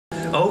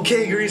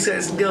Okay, grease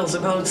guys and girls,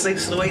 I'm Alex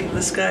Snakes and Wait, and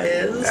this guy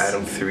is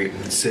Adam 3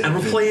 and 7. And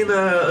we're playing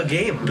a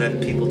game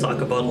that people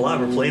talk about a lot.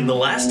 We're playing The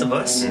Last of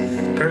Us.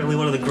 Apparently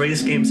one of the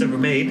greatest games ever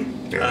made.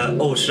 Should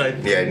I?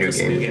 Yeah, new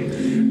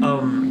game.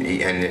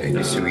 And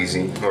it's too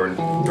easy or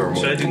normal.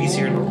 Should I do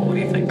easy or normal? What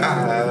do you think?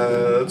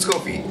 Let's go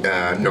for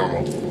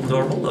normal.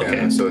 Normal. Okay.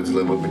 Yeah, so it's a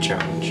little bit of a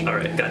challenge. All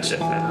right,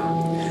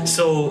 gotcha.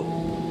 So,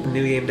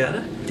 new game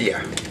data.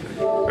 Yeah.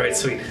 Alright,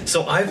 sweet.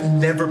 So I've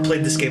never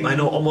played this game. I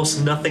know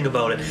almost nothing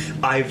about it.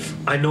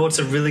 I know it's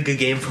a really good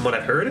game from what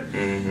I've heard,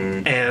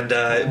 and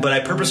but I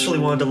purposefully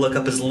wanted to look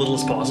up as little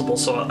as possible,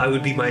 so I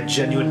would be my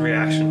genuine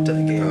reaction to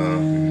the game.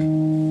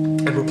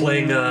 And we're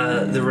playing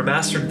the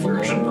remastered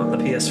version on the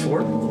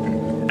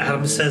PS4.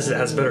 Adam says it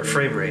has better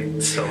frame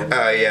rate. So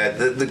yeah,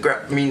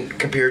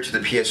 compared to the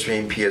PS3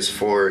 and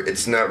PS4,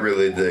 it's not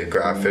really the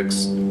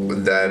graphics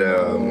that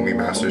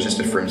remastered. It's just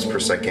the frames per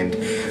second.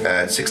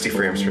 60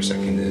 frames per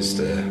second is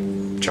the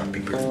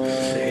choppy part.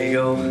 There you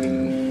go.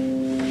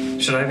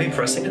 Should I be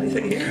pressing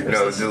anything here?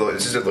 No, this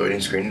is a loading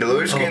screen. The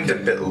loading screen's a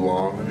bit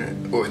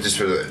long. Oh, just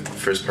for the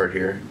first part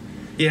here.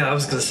 Yeah, I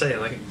was gonna say,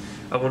 like,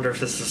 I wonder if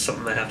this is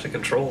something I have to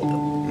control.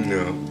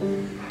 No.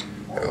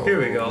 Oh, here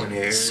we go.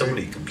 Here.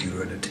 Sony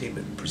Computer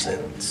Entertainment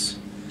presents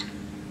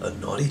a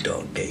Naughty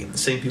Dog game. The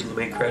same people who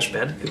made Crash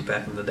Bandicoot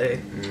back in the day.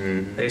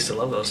 I used to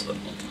love those.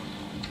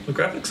 The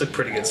graphics look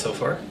pretty good so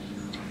far.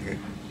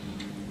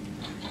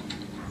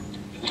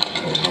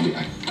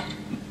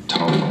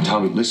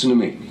 Tommy, listen to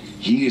me.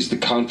 He is the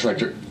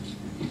contractor.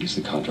 He's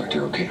the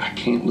contractor, okay? I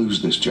can't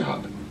lose this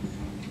job.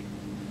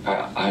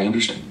 I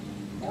understand.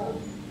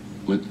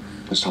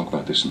 Let's talk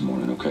about this in the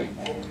morning, okay?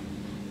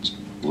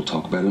 We'll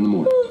talk about it in the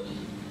morning.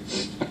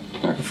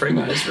 All right, the frame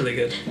rate is really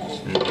good.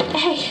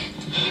 Hey.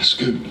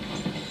 Scoot.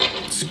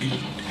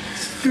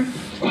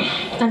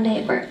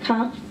 Monday at work,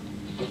 huh?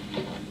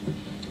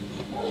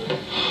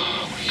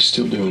 What are you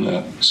still doing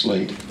up? It's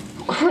late.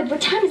 Good.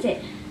 What time is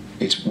it?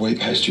 It's way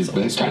past your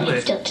bedtime.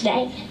 It's still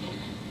today.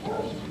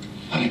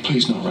 Honey,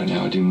 please not right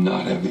now. I do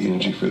not have the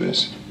energy for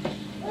this.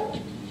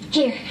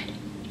 Here.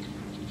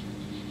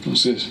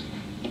 What's this?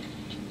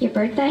 Your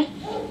birthday?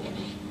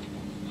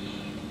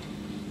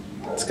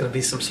 It's gonna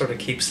be some sort of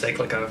keepsake,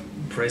 like a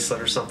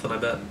bracelet or something, I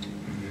bet.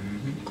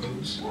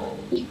 Close.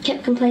 You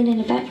kept complaining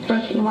about your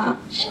broken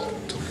watch.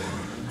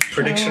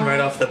 Prediction right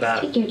off the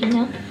bat. Figured, you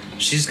know.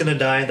 She's gonna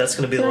die. That's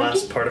gonna be the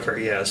last part of her.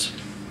 Yes.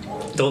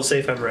 Don't say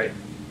if I'm right.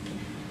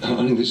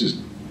 Honey, this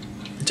is...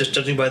 Just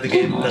judging by the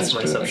game, that's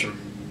my assumption.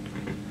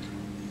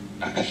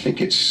 I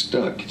think it's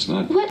stuck. It's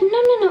not... What?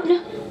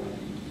 No.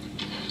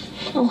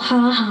 Oh,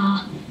 ha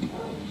ha.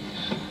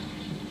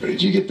 Where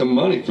did you get the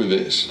money for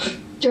this?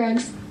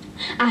 Drugs.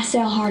 I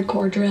sell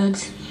hardcore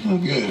drugs. Oh,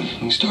 good.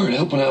 You started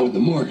helping out with the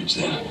mortgage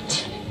then.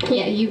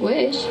 Yeah, you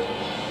wish.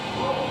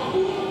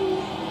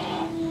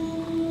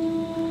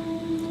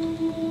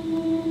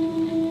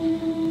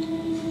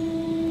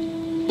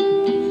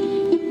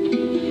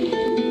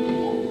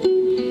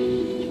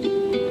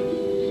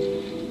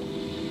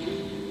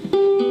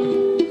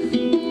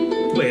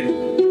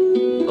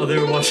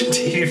 Watching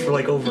TV for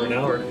like over an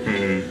hour.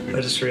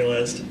 I just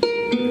realized.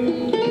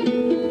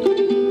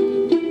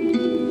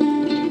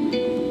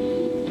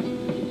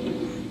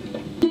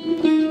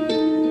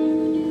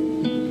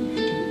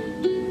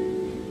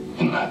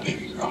 My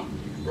baby girl.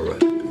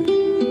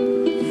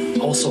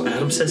 Also,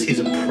 Adam says he's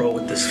a pro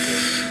at this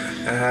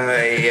game.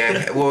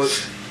 Yeah. Well,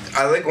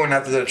 I like going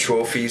after the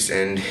trophies,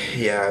 and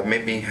yeah,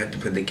 maybe had to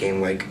put the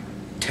game like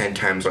 10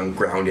 times on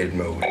grounded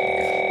mode.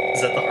 Is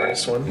that the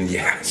hardest one?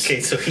 Yes.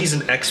 Okay, so he's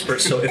an expert,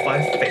 so if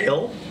I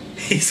fail,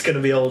 he's going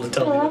to be able to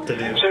tell me what to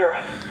do.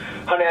 Sarah,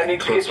 honey, I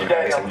need to get your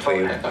daddy on the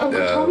phone.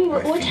 Uncle Tommy,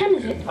 what time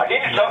is it? I need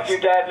to talk to your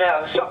dad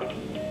now.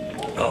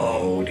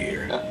 Oh,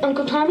 dear.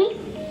 Uncle Tommy?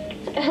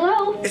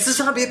 Hello? It's the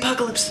zombie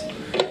apocalypse.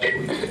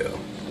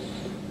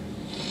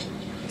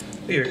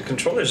 Your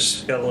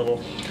controller's got a little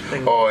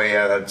thing. Oh,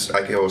 yeah,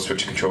 I can always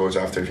switch controllers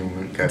after if you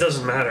want. Okay. It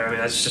doesn't matter. I mean,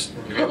 that's just...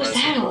 What was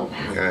that all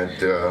about?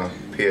 The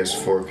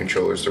PS4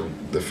 controllers,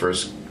 the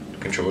first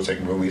controllers that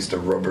can release the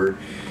rubber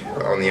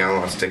on the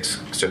analog sticks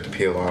start to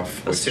peel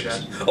off. That's too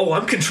bad. Oh,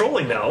 I'm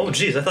controlling now. Oh,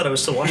 geez, I thought I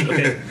was still watching.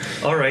 Okay.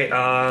 All right,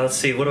 let's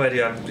see. What do I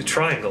do? I'm a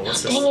triangle.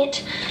 What's this? Dang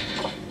it.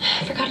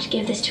 I forgot to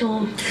give this to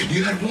him.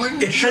 You had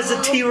one It has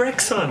a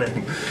T-Rex on it.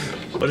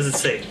 What does it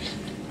say?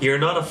 You're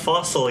not a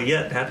fossil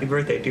yet. Happy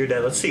birthday, dear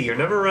Dad. Let's see. You're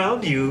never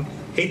around. You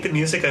hate the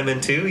music I'm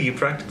into. You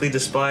practically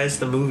despise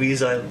the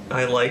movies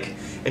I like.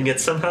 And yet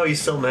somehow you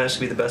still manage to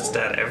be the best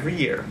dad every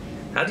year.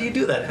 How do you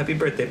do that? Happy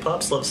birthday,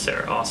 Pops. Loves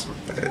Sarah. Awesome.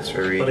 That's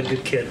very... What a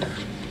good kid.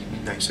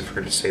 Nice of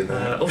her to say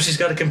that. Oh, she's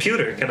got a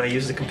computer. Can I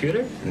use the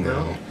computer?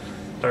 No.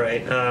 All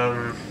right.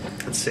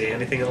 Let's see.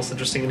 Anything else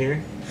interesting in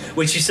here?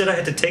 Wait, she said I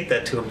had to take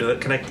that to him. Do it.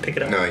 Can I pick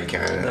it up? No, you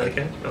can't. No, you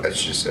can't? Okay.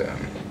 That's just... All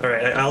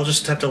right. I'll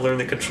just have to learn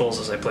the controls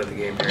as I play the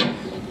game here.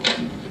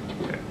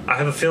 Okay. I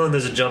have a feeling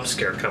there's a jump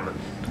scare coming.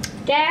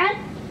 Dad?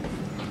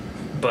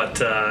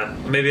 But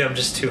maybe I'm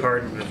just too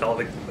hard with all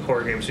the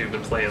horror games you've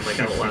been playing, like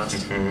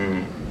Outlast.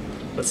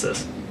 What's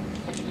this?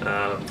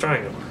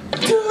 Triangle.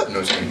 No,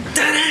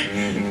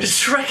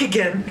 it's Shrek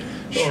again.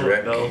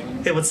 Shrek. Oh,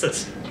 no. Hey, what's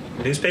this?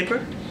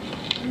 Newspaper?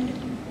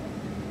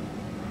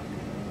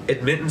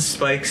 Admittance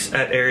spikes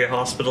at area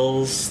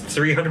hospitals.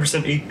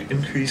 300%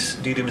 increase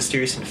due to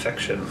mysterious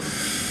infection.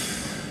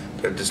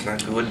 That is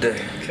not good.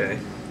 Okay.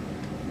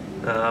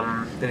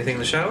 Anything in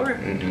the shower?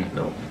 Mm-hmm.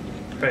 No.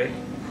 Right.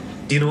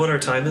 Do you know what our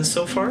time is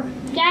so far?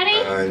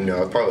 Daddy?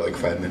 No, probably like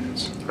 5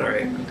 minutes. All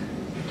right.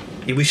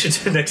 Yeah, we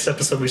should next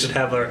episode. We should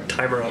have our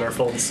timer on our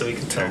phones so we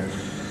can tell.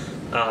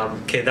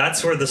 Okay,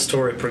 that's where the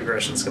story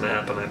progression is going to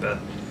happen. I bet.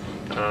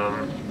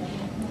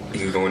 You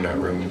can go in that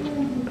room.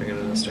 I'm going to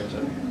go downstairs.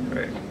 All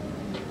right.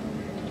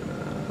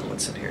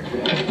 What's in here?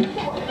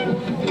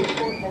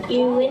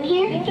 You in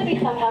here? Seem to be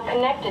somehow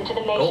connected to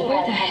the nationwide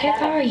Where the heck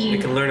pandemic. are We you?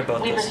 can learn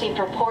about We've this. received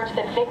reports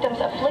that victims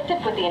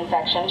afflicted with the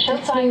infection show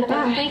That's signs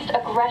nearby. of increased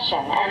aggression,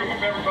 and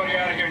Move everybody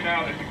out of here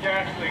now. There's a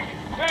gas leak.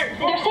 Hey,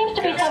 there seems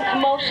to be some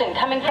commotion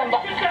coming from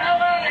get the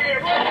hell out of here!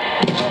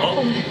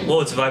 Oh, whoa!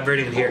 It's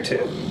vibrating in here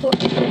too.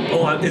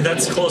 Oh,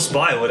 that's close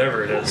by.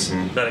 Whatever it is,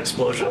 that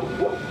explosion.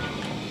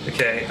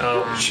 Okay.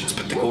 Shit's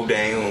about to go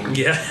down.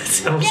 Yeah, it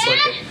sounds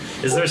like it.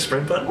 Is there a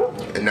sprint button?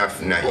 Not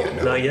yet,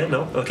 no. Not yet.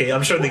 No. Okay.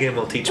 I'm sure the game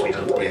will teach me how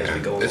to play as we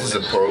Yeah, go this is a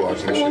along. prologue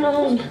What's going mission.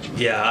 on?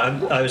 Yeah,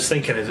 I was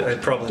thinking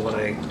probably when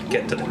I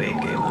get to the main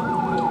game.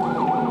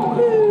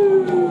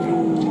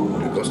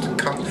 It goes to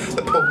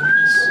the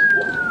police.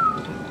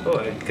 Oh,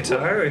 a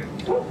guitar.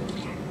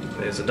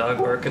 There's a dog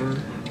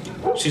barking.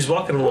 She's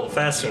walking a little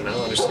faster now.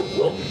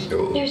 Oh,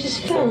 Oh. There's this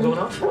phone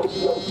going phone.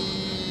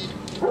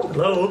 off.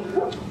 Hello.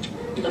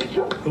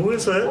 Who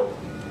is it?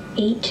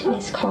 8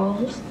 missed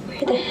calls. Where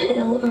the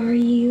hell are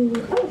you?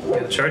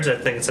 Yeah, charge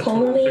that thing. It's at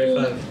Call me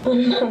 35.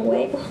 on my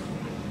way.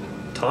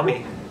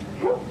 Tommy.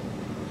 All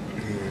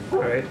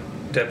right.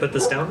 Did I put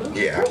this down now?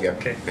 Yeah,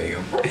 Okay. there you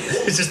go.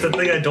 It's just the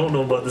thing I don't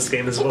know about this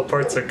game is what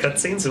parts are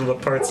cutscenes and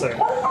what parts are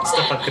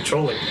stuff I'm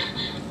controlling.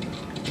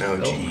 Oh,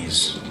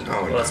 jeez.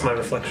 Oh, Well, that's my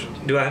reflection.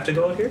 Do I have to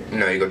go out here?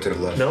 No, you go to the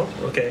left. No?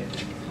 Okay.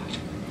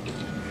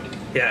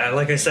 Yeah,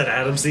 like I said,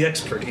 Adam's the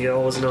expert. He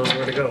always knows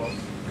where to go.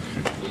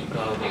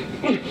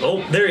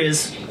 Oh, there he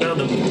is.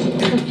 Found him.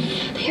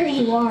 There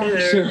you are. Hey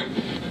there. Sarah,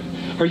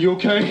 are you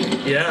okay?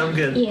 Yeah, I'm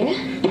good. Yeah?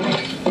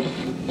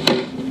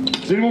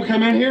 Does anyone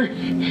come in here?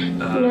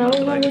 No not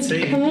that I one can would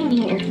see. come in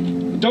here.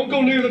 Don't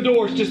go near the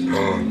doors. Just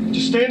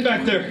stand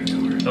back there.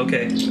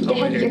 Okay. Oh,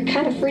 Dad, you're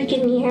kind of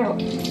freaking me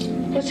out.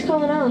 What's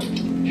going on?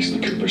 It's the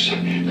Coopers.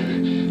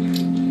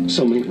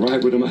 Somebody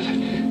ride with them. I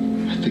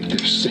think they're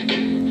sick.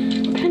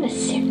 I'm kind of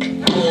sick.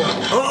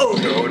 Oh!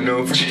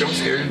 No, don't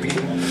scare me.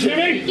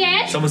 Jimmy!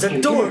 Dad? Someone's at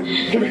the door. Come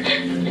here.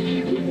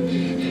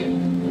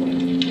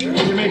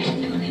 Jimmy!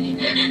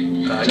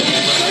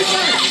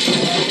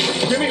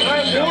 Jimmy, I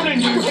am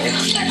warning you!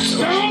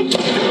 Don't!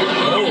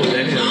 Oh,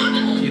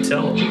 damn. You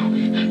tell him.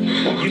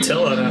 You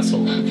tell that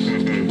asshole.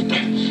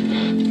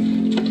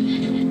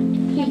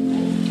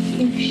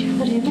 You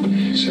shot him.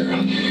 Sarah, I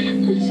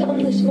saw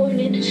him this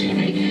morning.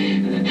 Jimmy,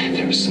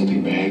 there is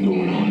something bad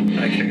going on.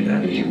 I figured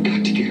that. You've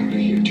got to get out of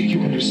here. Do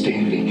you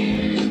understand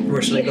me?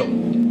 Where should I go?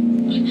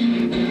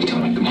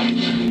 Tommy, come on.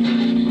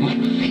 Come on.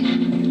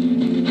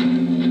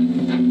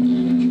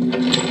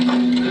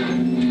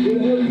 Where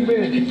the hell have you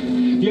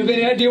been? You have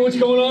any idea what's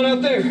going on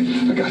out there?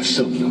 I got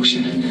some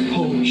notion.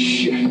 Holy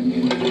shit.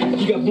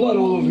 You got blood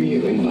all over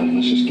you. Come on,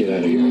 let's just get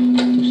out of here.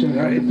 Send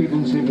out the people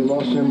and see if they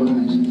lost their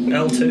minds.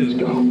 L2.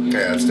 Go.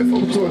 Yeah, that's the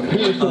focus Look, one.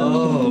 here's the...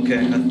 Oh,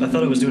 okay. I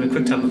thought I was doing a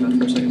quick time event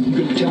for a second.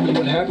 You gonna tell me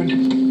what happened?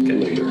 Okay.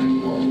 Later.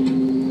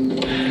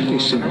 Hey,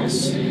 Sarah.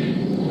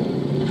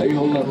 How you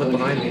holding up, Look buddy?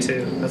 behind me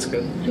too. That's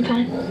good. I'm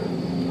fine.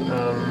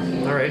 All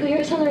Can right. we hear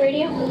us on the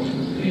radio?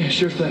 Yeah,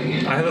 sure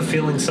thing. I have a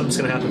feeling something's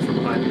gonna happen from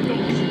behind me, but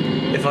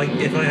if I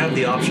have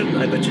the option,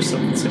 I bet you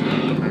something's gonna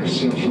happen. I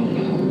Cell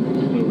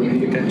phone. No radio.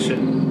 think I should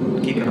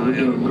keep an We're eye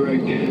doing out.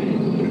 great.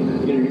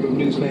 Minute ago,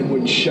 newsman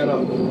wouldn't shut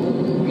up.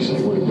 He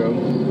said where to go?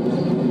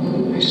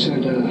 He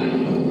said,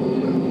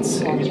 Let's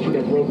see. Army's put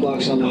up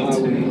roadblocks on the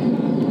highway.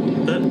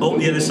 Oh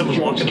yeah, there's someone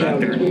walking back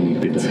there.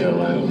 Get the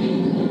hell out.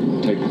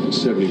 Take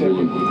 70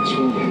 moving. That's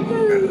right.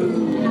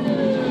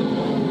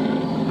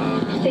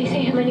 Did they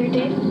say how many are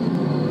dead?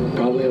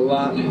 Probably a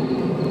lot.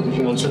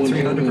 Well, it's a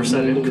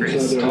 300%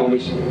 increase.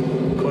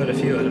 Quite a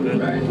few out of it.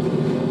 Right.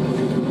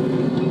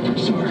 I'm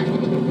sorry.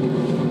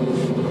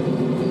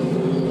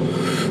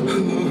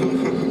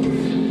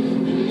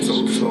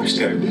 So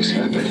Started this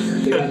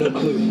happen. They got no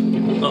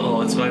clue.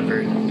 Oh, it's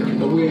vibrating.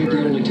 But we ain't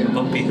the only town.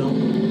 Bumpy hill.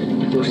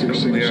 First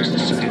thing We are. was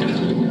just the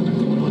south.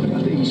 What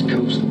about the east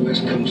coast, the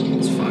west coast?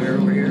 There's fire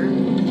over here.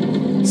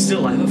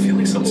 Still, I have a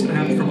feeling something's gonna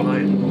happen from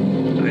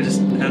behind. I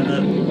just had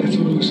that That's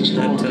what Lewis is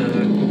for. I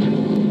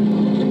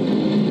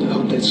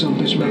hope that some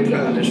bitch not made it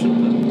out.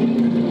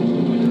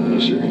 premonition,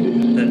 but Sure he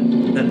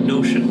did. that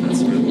notion.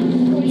 That's really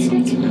What do you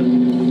think?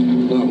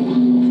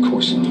 No, of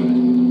course not.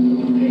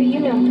 Who do you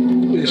know?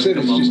 They said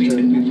it's just people.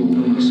 No.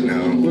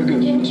 We're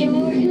good. Didn't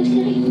Jimmy work in the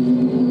city?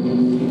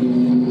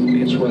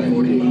 It's right.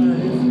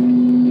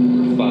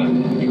 45. Fine.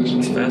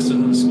 It's faster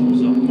than the school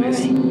zone.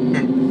 Nice.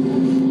 Alright.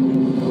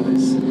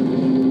 Nice.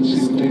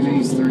 See what they need.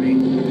 It's 30.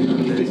 What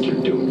do you think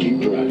you're doing? Keep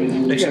driving.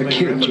 Actually, my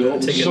Yeah, grandpa got a Joe.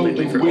 ticket So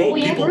lately they for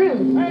We have people.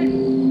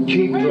 room.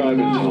 Keep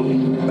driving, Tommy.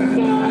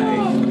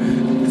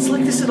 It's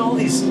like this in all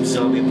these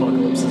zombie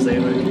apocalypses. They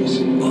like,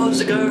 oh,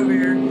 there's a guy over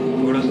here.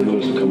 We're not,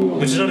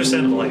 which is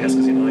understandable, I guess,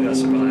 because I gotta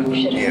survive.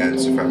 Yeah,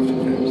 it's survival of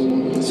the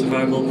fittest.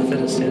 Survival of the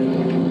fittest, yeah.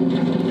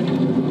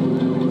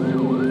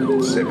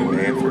 7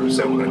 man for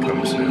himself when it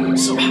comes to.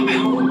 So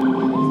how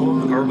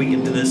long are we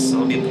into this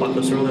zombie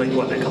apocalypse? We're only like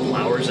what, a couple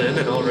hours in,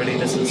 and already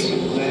we're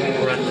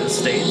at this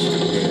stage.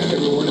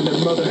 Everyone and their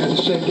mother had the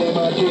same damn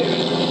idea.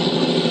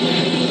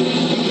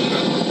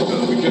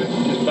 We good?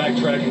 Just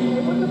backtracking.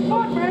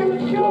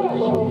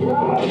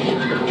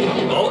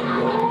 Oh,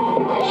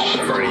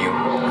 In front of you.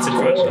 it's in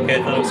front. Okay, I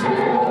thought it was.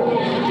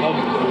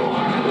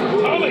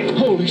 Tommy!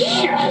 Holy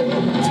shit!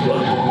 It's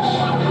above.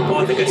 Oh,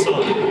 I think I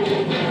saw it.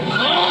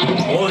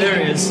 Oh, there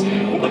he is.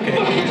 Okay,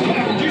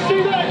 Did you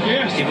see that?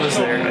 Yes. he was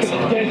there. I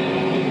saw it.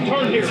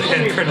 Turn here. There's a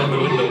handprint on the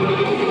window.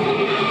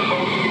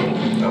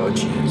 Oh,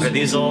 jeez. Are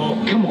these all?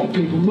 Come on,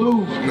 people,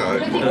 move. No.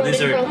 No,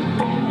 these are.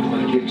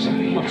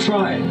 I'm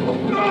trying.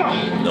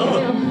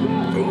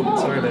 Oh,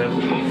 sorry, man.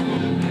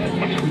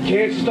 We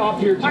can't stop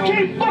here, Tommy. I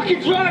can't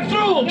fucking drive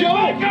through them, Joe!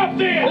 Back up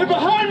there! They're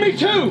behind me,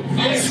 too!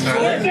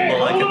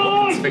 Well, I can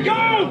let's figure it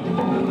out.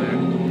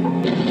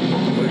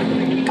 Where are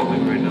they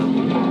going right now?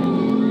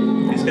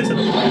 These guys have.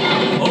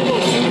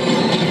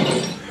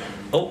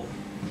 Oh.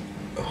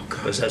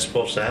 Was that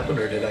supposed to happen,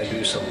 or did I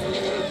do something?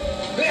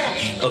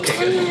 Okay,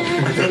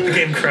 good. The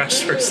game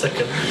crashed for a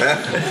second.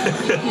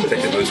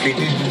 Second blue screen.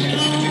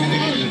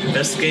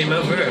 Best game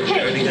ever. I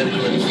already got a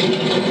glitch.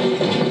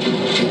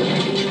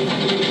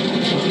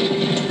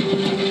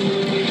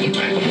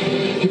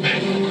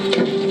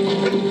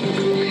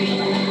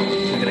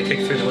 I'm gonna kick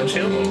through the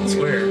windshield. I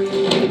swear.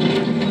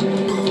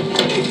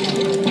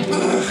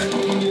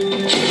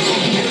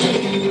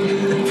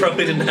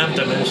 Probably didn't have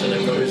to mention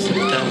it. I probably just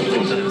didn't tap it 3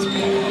 times.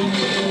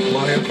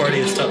 Mario Party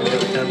has taught me how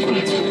to tap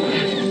buttons.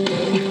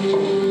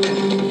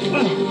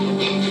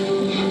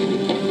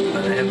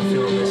 And I have a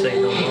feeling this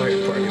ain't no Mario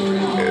Party. Yeah,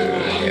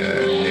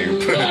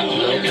 nope.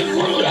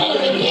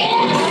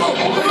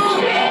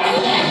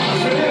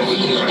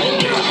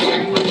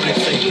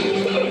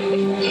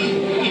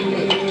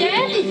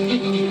 Dad?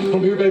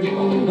 Come here, baby.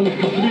 Come here.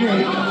 Come here.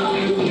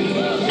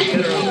 Get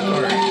her on the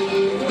car.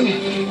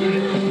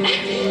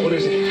 What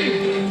is it?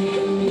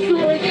 My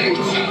leg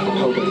hurts.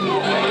 Hold on.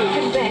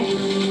 Come back.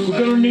 We're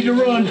gonna need to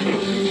run.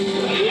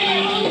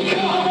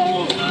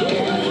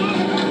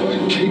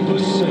 Keep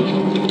us safe.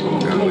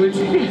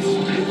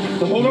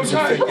 Hold on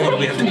tight. Oh, do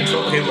we have to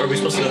control? Okay, are we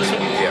supposed to go this way?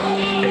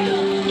 Yeah. Okay, good.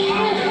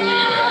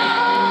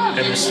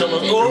 And there's still a...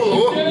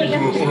 Oh! Is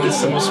there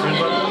still a sprint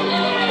button?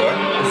 What?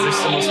 Is there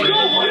still a sprint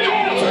button?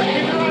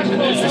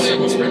 Is there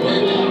still a sprint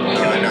button?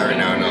 Not right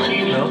now, no.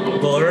 No?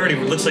 Well, it already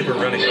looks like we're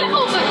running. Oh!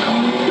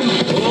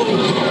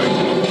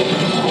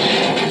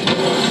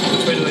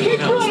 Which way do I go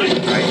now? This way?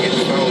 I can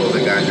follow the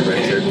guy in the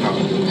red shirt. I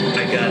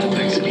got it.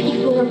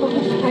 People are on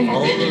fire.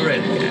 All the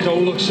red.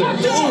 Don't look, sir. Oh,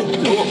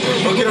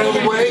 get out of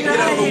the way! Get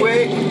out of the way!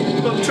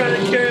 I'm trying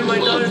to carry my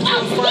daughter through a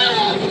fire.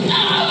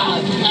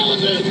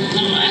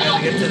 I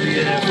gotta get to the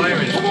fire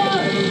engine.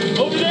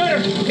 Over there.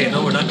 Okay, no,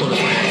 we're not going to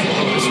fire engine.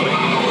 We're going this way.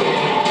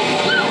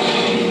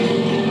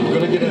 We're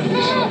gonna get out of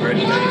this. Alright,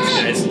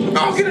 guys.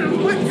 Oh, get out of the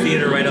way!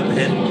 Theater right up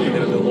ahead. We're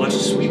gonna go watch a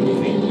sweet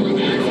movie.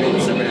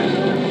 It's ever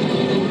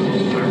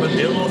happened.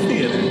 Armadillo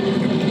Theater.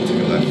 To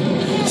your left.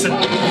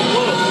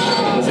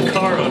 Whoa! There's a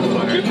car on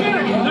fire. Get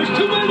back. There's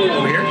too many of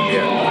Over them. here?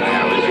 Yeah.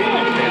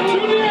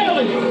 Through the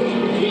alley.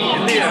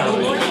 In the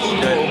alley.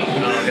 Good.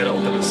 Oh, I gotta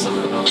open this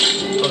somehow.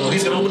 Oh no,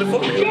 he's gonna open it for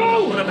me.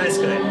 What a nice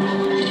guy.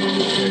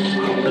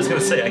 I was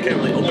gonna say, I can't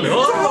really open it. Oh!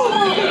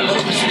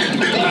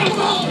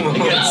 You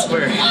got it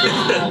square.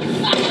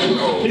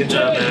 Good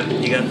job,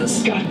 man. You got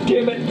this. God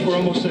damn it. We're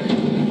almost there.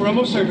 We're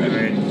almost there,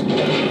 baby.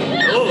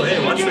 Alright. Oh, hey,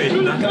 watch where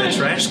you're knocking that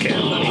trash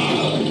can, buddy.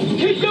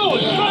 Keep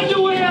going. Find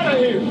your way out of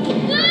here.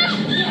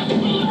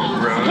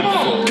 Run. Come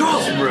on. Go!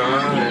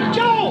 Run.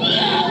 Go.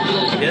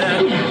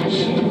 Yeah.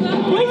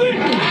 Move it.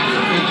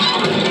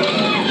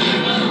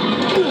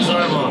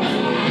 Sorry, Mom.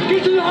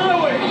 Get to the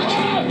highway.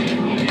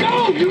 Go.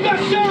 You got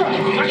Sarah.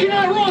 I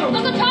cannot run them.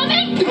 Uncle Tommy?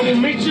 I will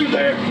meet you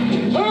there.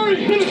 Hurry.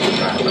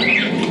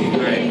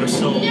 Alright, we're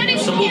still moving.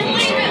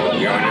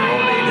 You're on your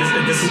own,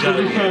 This has got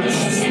to be good.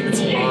 It's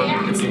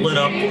on. It's lit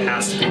up. It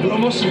has to be. We're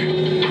almost there.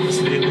 This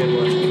video game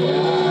was.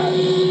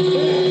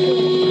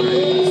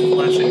 Alright, it's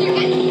flashing on.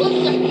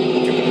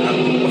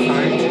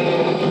 behind.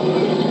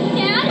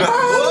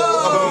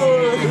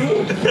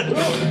 Dad?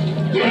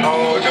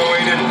 Oh, no, I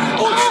didn't.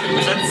 Oh,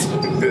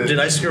 shit. Did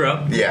I screw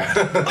up? Yeah.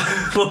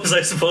 What was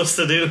I supposed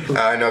to do?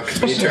 No, because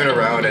when you turn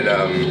around and,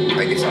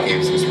 I guess it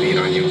gains some speed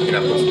on you. You're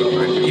not supposed to go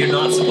behind you. You're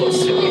not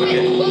supposed to.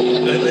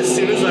 Okay. As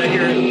soon as I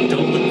hear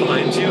 "Don't look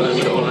behind you," I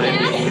look behind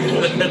me.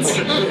 That's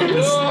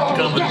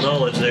common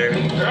knowledge there.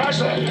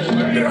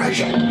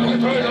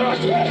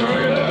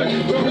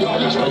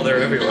 Oh,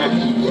 they're everywhere.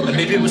 And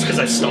maybe it was because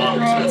I stopped.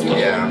 That's why.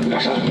 Yeah.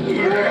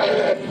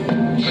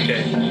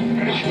 Okay.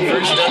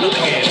 First death of the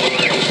game.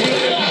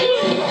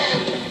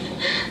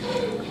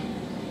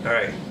 All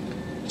right.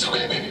 It's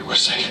okay, baby. We're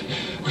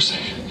safe. We're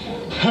safe.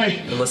 Hey!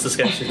 Unless this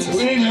guy shoots us.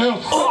 We need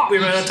help! Oh, we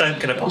ran out of time.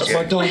 Can I pause?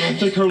 My daughter, I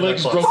think her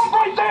leg's broken.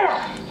 Right there!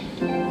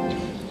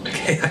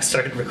 Okay, I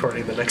started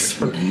recording the next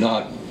one. We're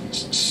not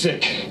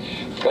sick.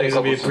 There's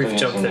gonna be a brief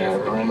jump there.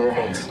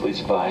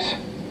 Please advise.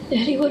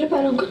 Daddy, what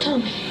about Uncle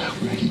Tommy?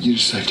 We're gonna get you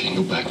to safety and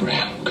go back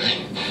around,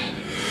 okay?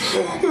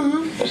 So,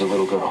 there's a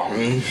little girl.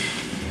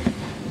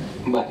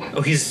 But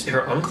Oh, he's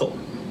her uncle.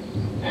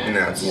 No,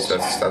 that's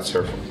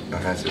her.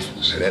 That's his.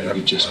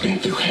 We've just been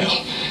through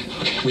hell.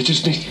 Okay, we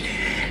just need...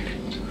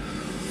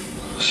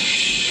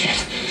 Shit.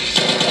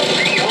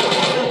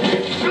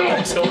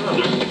 What's going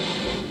on?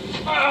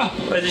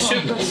 Why is he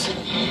shooting us?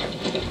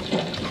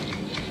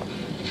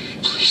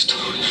 Please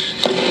don't.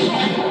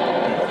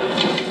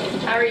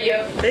 How are you?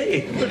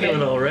 Hey, we're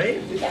doing all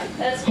right. Yeah,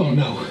 that's Oh,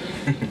 no.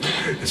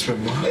 It's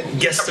from mom.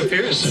 Guest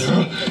appearance.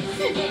 Sarah.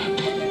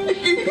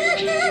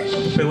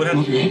 Wait, what I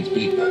love happened? your hands,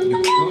 baby.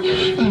 You killed her.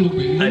 I know,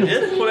 baby. I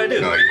did? What'd I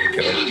do? No, you didn't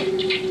kill her.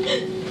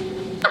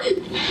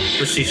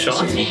 Was she shot?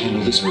 Sarah, we'll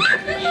handle this one.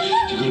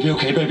 You're gonna be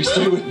okay, baby.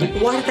 Stay with me.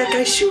 Why did that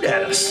guy shoot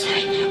at us? I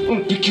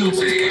want to pick you up.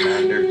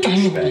 Commander I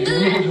know, baby. I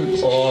know it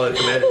hurts. Oh, the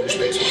commander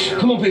douchebags.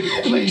 Come on, baby,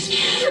 please.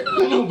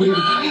 I know, baby. I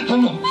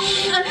know.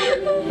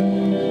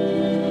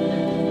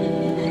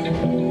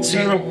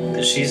 Sarah.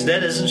 She's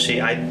dead, isn't she?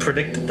 I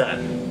predicted that.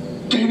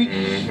 Baby.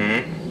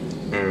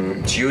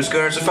 She was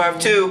gonna survive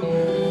too.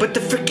 But the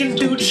freaking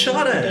dude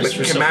shot at us. But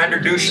for some- Commander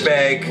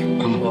douchebag.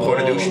 What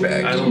a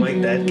douchebag. I don't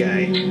like that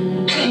guy.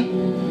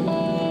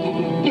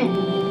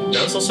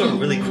 That was also a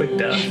really quick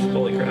death.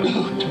 Holy crap.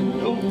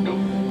 No.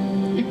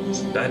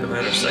 Died in a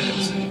matter of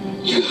seconds.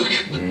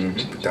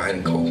 Died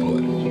in cold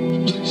blood.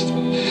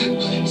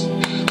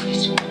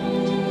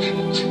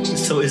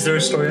 So is there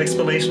a story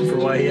explanation for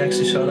why he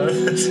actually shot at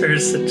us? Or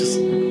is it just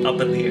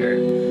up in the air?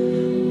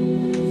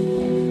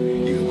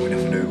 You would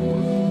have knew.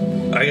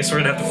 I guess we're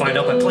gonna have to find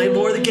out by playing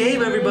more of the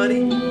game,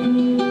 everybody.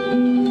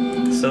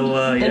 So,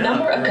 The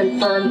number yeah. of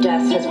confirmed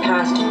deaths has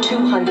passed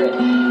 200.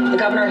 The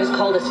governor has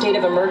called a state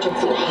of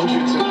emergency.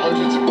 Hundreds and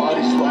hundreds of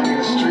bodies lying in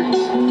the streets.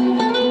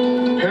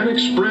 Panic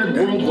spread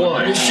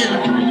worldwide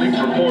after a leaked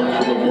report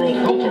from the World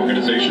Health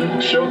Organization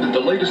showed that the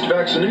latest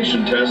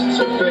vaccination tests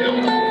have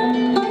failed.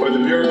 With the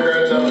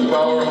bureaucrats out of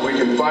power, we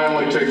can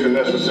finally take the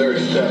necessary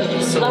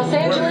steps. So Los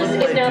Angeles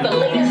is now the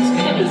latest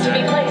city to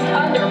be placed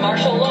under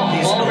martial law.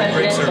 These All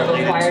outbreaks residents are are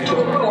required to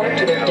report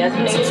to their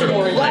designated sort of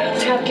board. plant.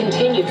 Riots have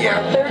continued for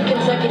a third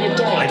consecutive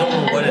day. I don't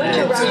know what it and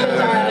winter is. rations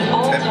are at an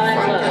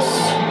all-time low.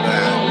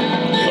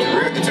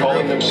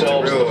 Calling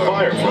themselves the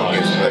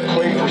Fireflies have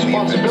claimed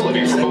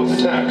responsibility for both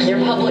attacks. Their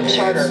public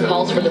charter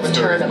calls for the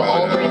return of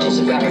all branches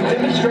of government.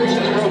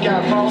 Demonstrations broke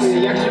out following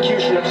the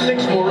execution of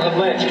 6 more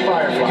alleged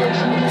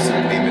fireflies.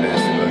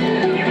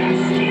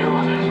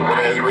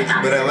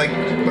 But I like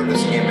what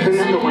this game is.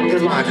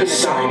 It's not just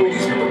songs,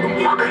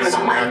 it's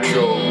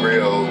actual,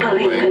 real,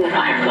 natural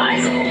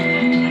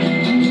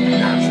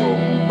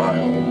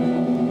bio.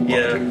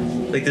 Yeah,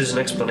 like there's an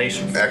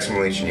explanation.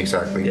 Explanation,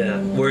 exactly. Yeah,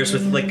 whereas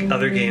with like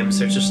other games,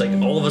 there's just like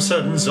all of a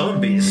sudden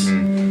zombies.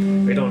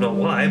 We don't know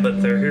why,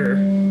 but they're here.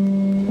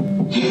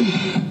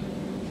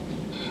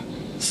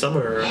 Some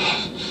are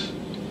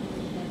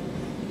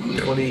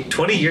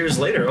 20 years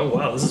later. Oh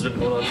wow, this has been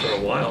going on for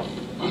a while.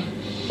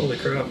 Holy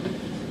crap.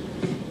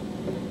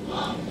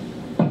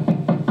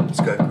 It's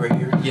got right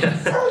here. Yeah.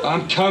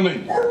 I'm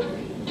coming.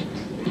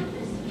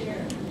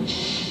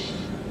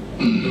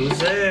 Who's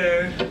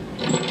there?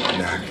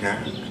 Knock,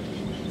 knock.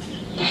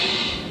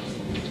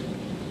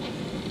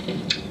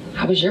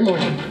 How was your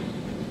morning?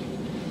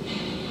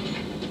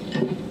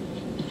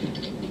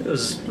 It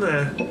was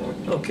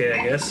okay,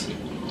 I guess.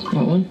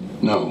 Want one?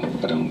 No,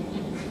 I don't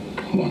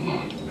want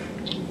one.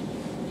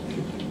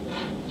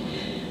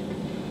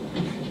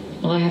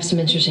 Well, I have some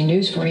interesting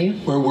news for you.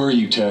 Where were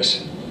you,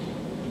 Tess?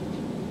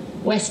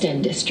 West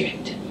End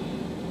District.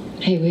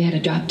 Hey, we had a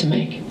drop to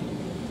make.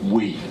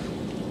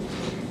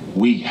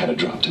 We had a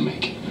drop to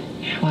make.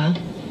 Well,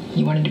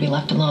 you wanted to be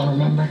left alone,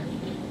 remember?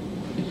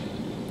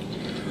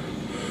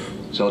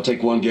 So I'll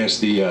take one guess.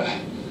 The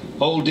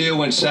whole deal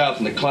went south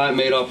and the client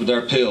made off with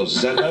our pills.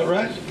 Is that about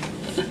right?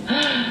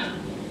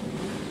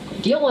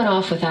 Deal went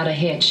off without a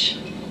hitch.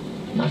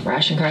 Enough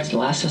ration cards to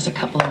last us a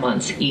couple of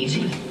months,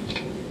 easy.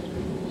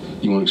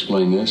 You want to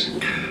explain this?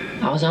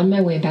 I was on my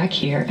way back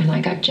here and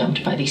I got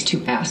jumped by these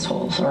 2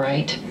 assholes, all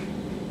right?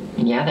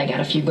 And yeah, they got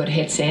a few good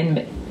hits in,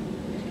 but...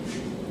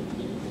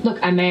 Look,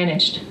 I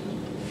managed.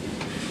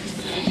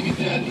 Give me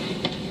that.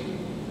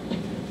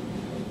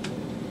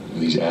 Are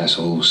these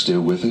assholes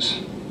still with us?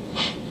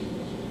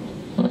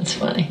 Well, that's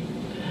funny.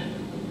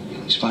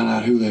 Let's find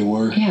out who they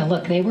were. Yeah,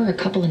 look, they were a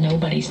couple of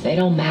nobodies. They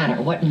don't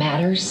matter. What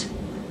matters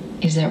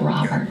is that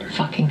Robert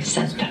fucking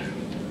sent them.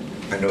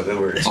 I know the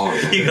words.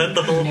 You got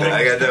the whole thing.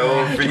 I got the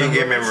whole freaking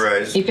game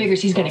memorized. He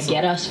figures he's gonna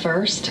get us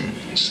first.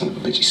 Son of a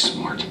bitch, he's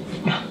smart.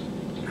 No.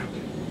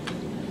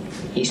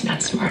 He's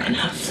not smart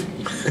enough.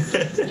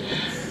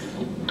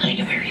 I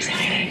know where he's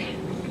hiding.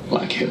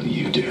 Like hell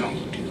you do.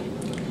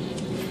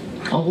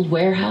 Old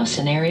warehouse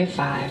in Area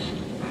 5.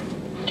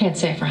 Can't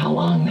say for how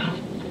long, though.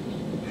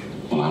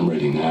 Well, I'm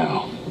ready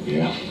now.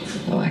 Yeah.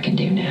 Oh, I can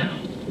do now.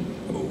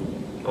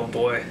 Oh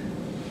boy.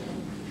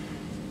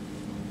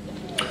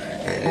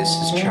 And this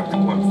is chapter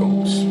 1,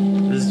 folks.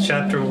 This is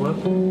chapter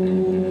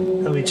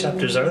 1? How many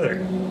chapters are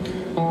there?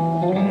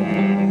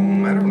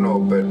 I don't know,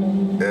 but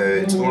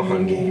it's a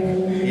long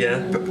game.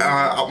 Yeah. But,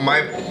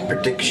 my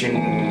prediction,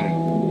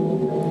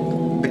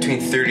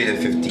 between 30 to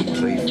 50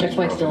 playthroughs.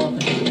 Checkpoint's still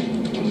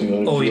open.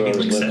 Oh, you mean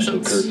like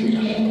sessions?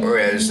 Or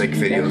yeah, just like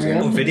videos.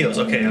 Oh, videos.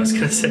 Okay, I was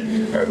gonna say.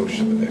 Alright, we'll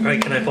shut it there.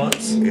 Alright, can I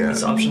pause? Yeah.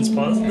 Is options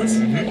pause in this?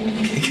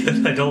 Okay,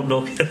 good. I don't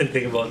know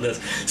anything about this.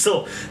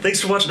 So,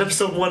 thanks for watching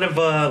episode 1 of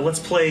Let's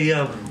Play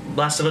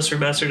Last of Us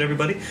Remastered,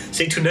 everybody.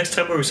 Stay tuned next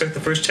time where we start the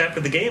first chapter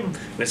of the game.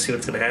 We're gonna see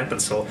what's gonna happen.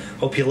 So,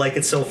 hope you like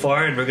it so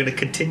far, and we're gonna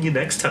continue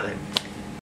next time.